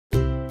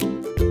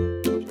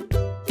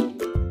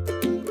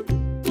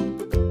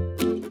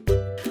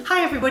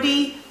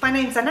everybody, my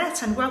name's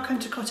Annette and welcome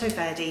to Cotto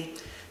Verde.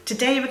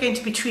 Today we're going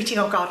to be treating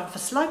our garden for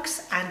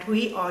slugs and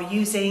we are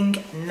using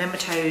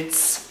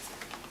nematodes.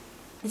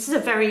 This is a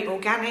very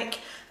organic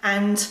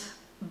and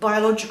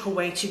biological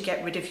way to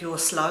get rid of your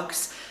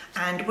slugs,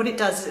 and what it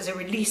does is it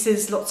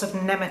releases lots of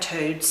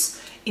nematodes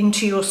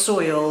into your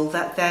soil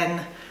that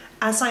then,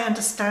 as I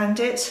understand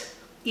it,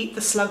 eat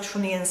the slugs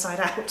from the inside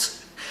out.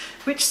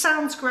 Which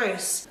sounds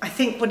gross. I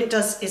think what it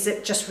does is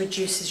it just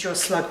reduces your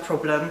slug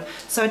problem.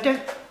 So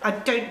I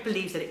don't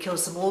believe that it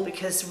kills them all,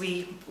 because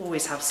we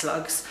always have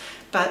slugs.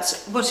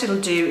 But what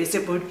it'll do is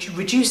it will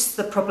reduce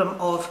the problem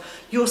of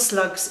your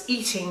slugs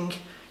eating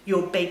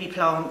your baby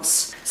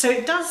plants. So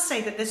it does say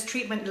that this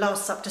treatment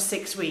lasts up to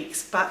 6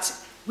 weeks, but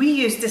we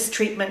used this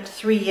treatment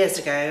 3 years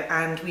ago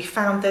and we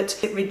found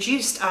that it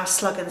reduced our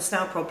slug and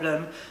snail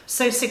problem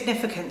so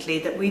significantly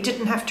that we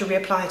didn't have to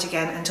reapply it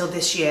again until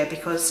this year,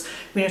 because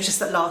we noticed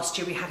that last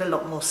year we had a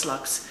lot more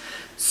slugs.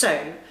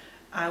 So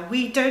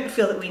we don't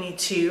feel that we need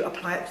to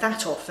apply it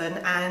that often,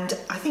 and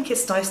I think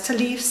it's nice to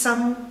leave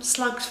some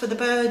slugs for the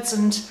birds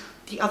and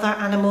the other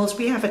animals.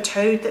 We have a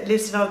toad that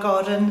lives in our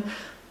garden.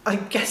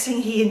 I'm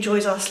guessing he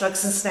enjoys our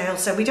slugs and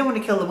snails, so we don't want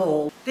to kill them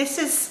all. This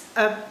is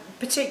a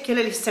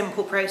particularly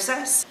simple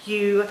process.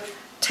 You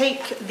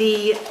take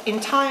the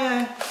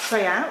entire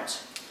tray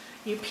out,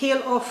 you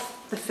peel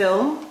off the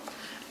film,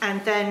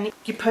 and then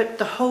you put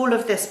the whole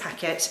of this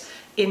packet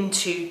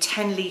into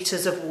 10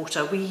 litres of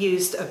water. We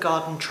used a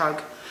garden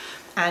trug,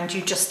 and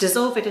you just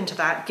dissolve it into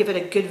that, give it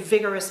a good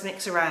vigorous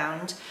mix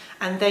around,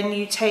 and then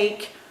you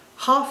take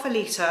half a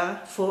litre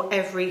for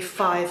every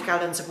 5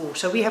 gallons of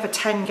water. We have a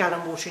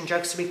 10-gallon watering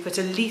jug, so we put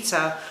a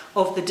litre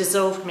of the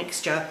dissolved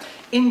mixture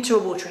into a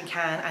watering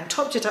can and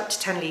topped it up to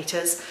 10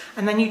 litres,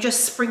 and then you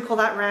just sprinkle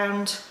that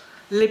round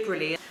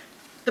liberally.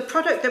 The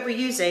product that we're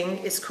using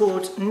is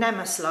called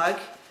Nemaslug.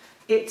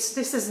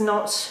 This is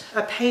not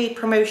a paid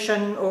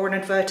promotion or an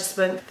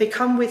advertisement. They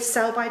come with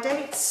sell-by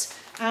dates.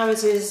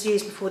 Ours is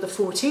used before the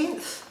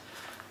 14th,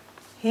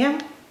 here.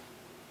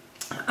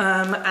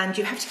 And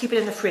you have to keep it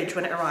in the fridge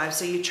when it arrives,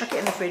 so you chuck it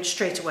in the fridge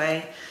straight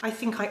away. I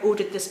think I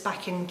ordered this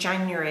back in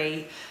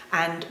January,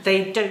 and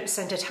they don't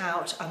send it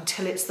out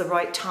until it's the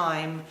right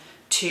time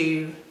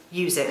to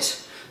use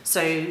it.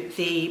 So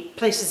the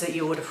places that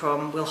you order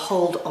from will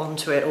hold on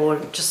to it, or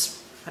just,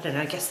 I don't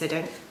know, I guess they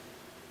don't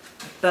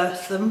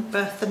birth the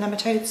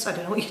nematodes. I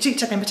don't know what you do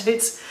to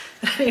nematodes.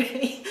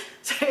 Anyway,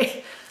 so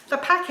the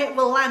packet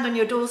will land on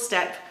your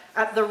doorstep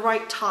at the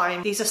right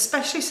time. These are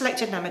specially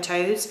selected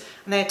nematodes,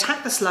 and they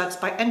attack the slugs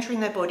by entering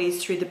their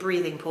bodies through the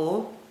breathing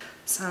pore.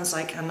 Sounds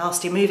like a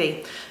nasty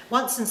movie.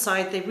 Once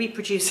inside, they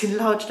reproduce in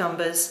large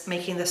numbers,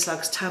 making the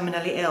slugs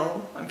terminally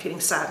ill. I'm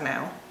feeling sad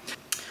now.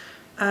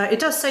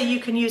 It does say you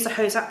can use a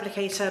hose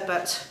applicator,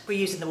 but we're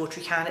using the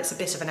watering can. It's a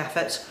bit of an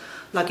effort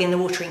lugging the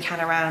watering can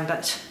around,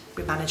 but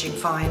we're managing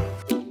fine.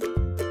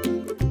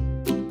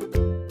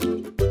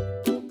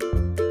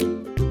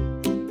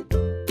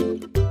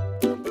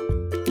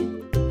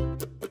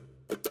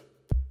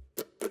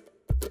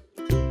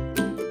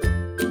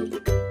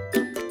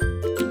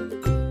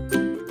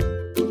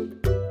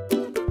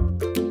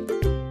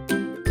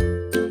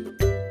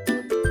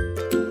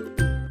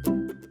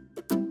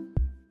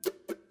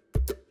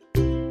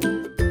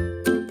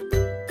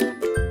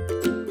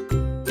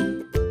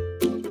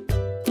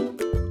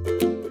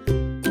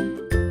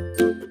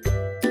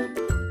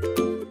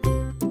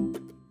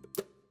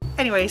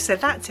 Anyway, so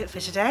that's it for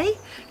today.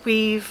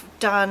 We've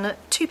done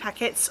 2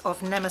 packets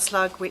of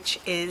Nemaslug, which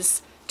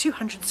is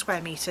 200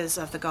 square metres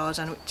of the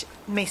garden, which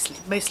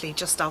mostly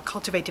just our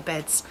cultivated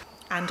beds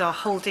and our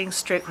holding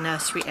stroke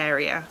nursery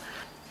area.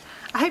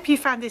 I hope you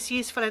found this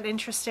useful and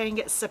interesting.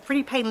 It's a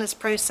pretty painless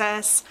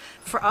process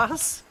for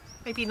us.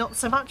 Maybe not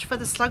so much for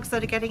the slugs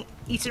that are getting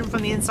eaten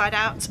from the inside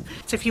out.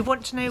 So if you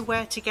want to know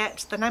where to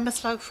get the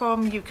Nemaslug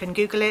from, you can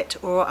Google it,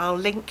 or I'll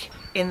link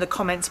in the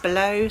comments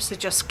below. So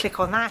just click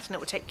on that and it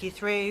will take you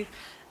through.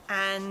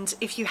 And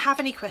if you have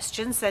any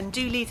questions, then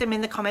do leave them in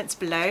the comments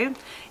below.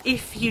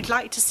 If you'd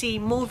like to see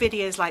more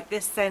videos like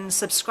this, then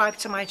subscribe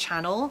to my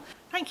channel.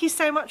 Thank you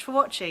so much for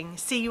watching.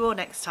 See you all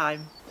next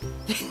time.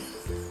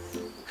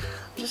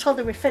 Just hold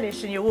that we're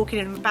finished and you're walking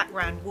in the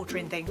background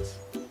watering things.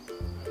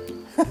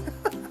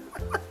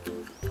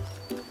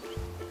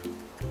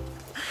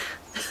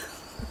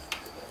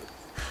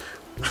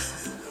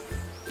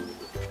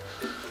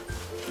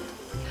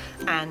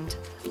 And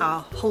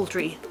our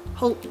holdings,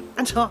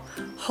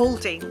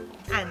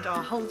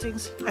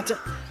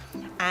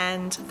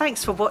 and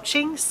thanks for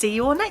watching. See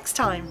you all next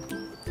time.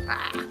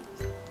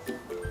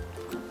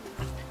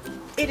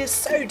 It is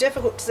so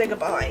difficult to say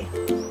goodbye.